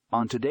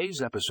On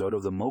today's episode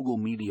of the Mogul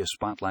Media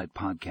Spotlight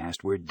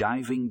podcast, we're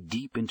diving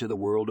deep into the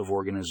world of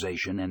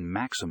organization and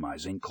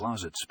maximizing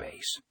closet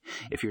space.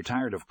 If you're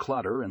tired of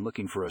clutter and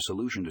looking for a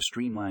solution to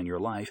streamline your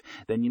life,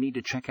 then you need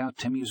to check out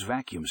Temu's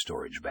vacuum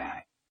storage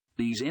bag.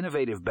 These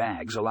innovative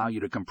bags allow you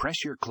to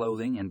compress your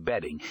clothing and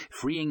bedding,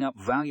 freeing up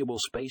valuable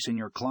space in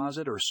your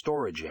closet or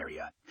storage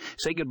area.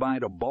 Say goodbye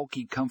to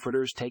bulky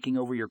comforters taking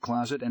over your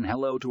closet and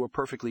hello to a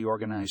perfectly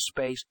organized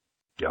space.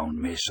 Don't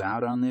miss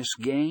out on this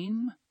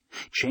game.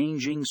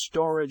 Changing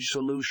storage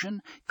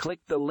solution? Click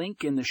the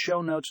link in the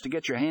show notes to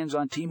get your hands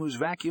on Temu's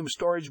vacuum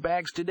storage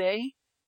bags today.